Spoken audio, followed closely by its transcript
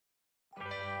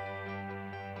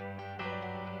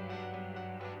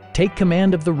Take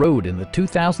command of the road in the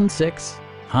 2006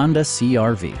 Honda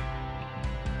CR-V.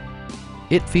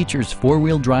 It features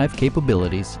four-wheel drive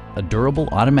capabilities, a durable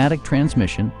automatic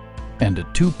transmission, and a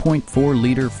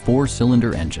 2.4-liter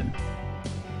four-cylinder engine.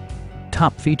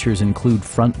 Top features include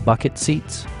front bucket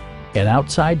seats, an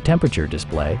outside temperature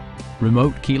display,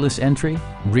 remote keyless entry,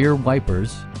 rear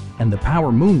wipers, and the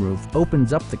power moonroof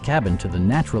opens up the cabin to the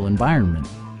natural environment.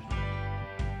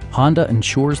 Honda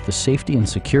ensures the safety and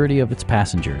security of its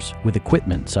passengers with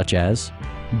equipment such as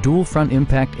dual front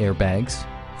impact airbags,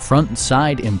 front and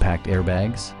side impact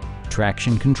airbags,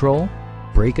 traction control,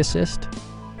 brake assist,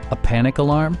 a panic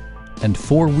alarm, and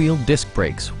four-wheel disc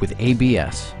brakes with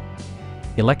ABS.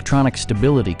 Electronic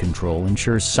stability control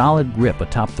ensures solid grip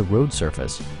atop the road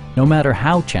surface, no matter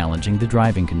how challenging the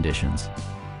driving conditions.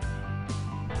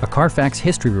 A Carfax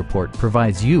history report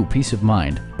provides you peace of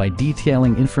mind by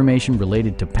detailing information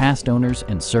related to past owners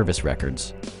and service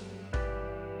records.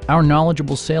 Our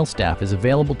knowledgeable sales staff is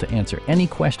available to answer any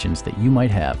questions that you might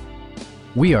have.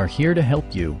 We are here to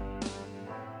help you.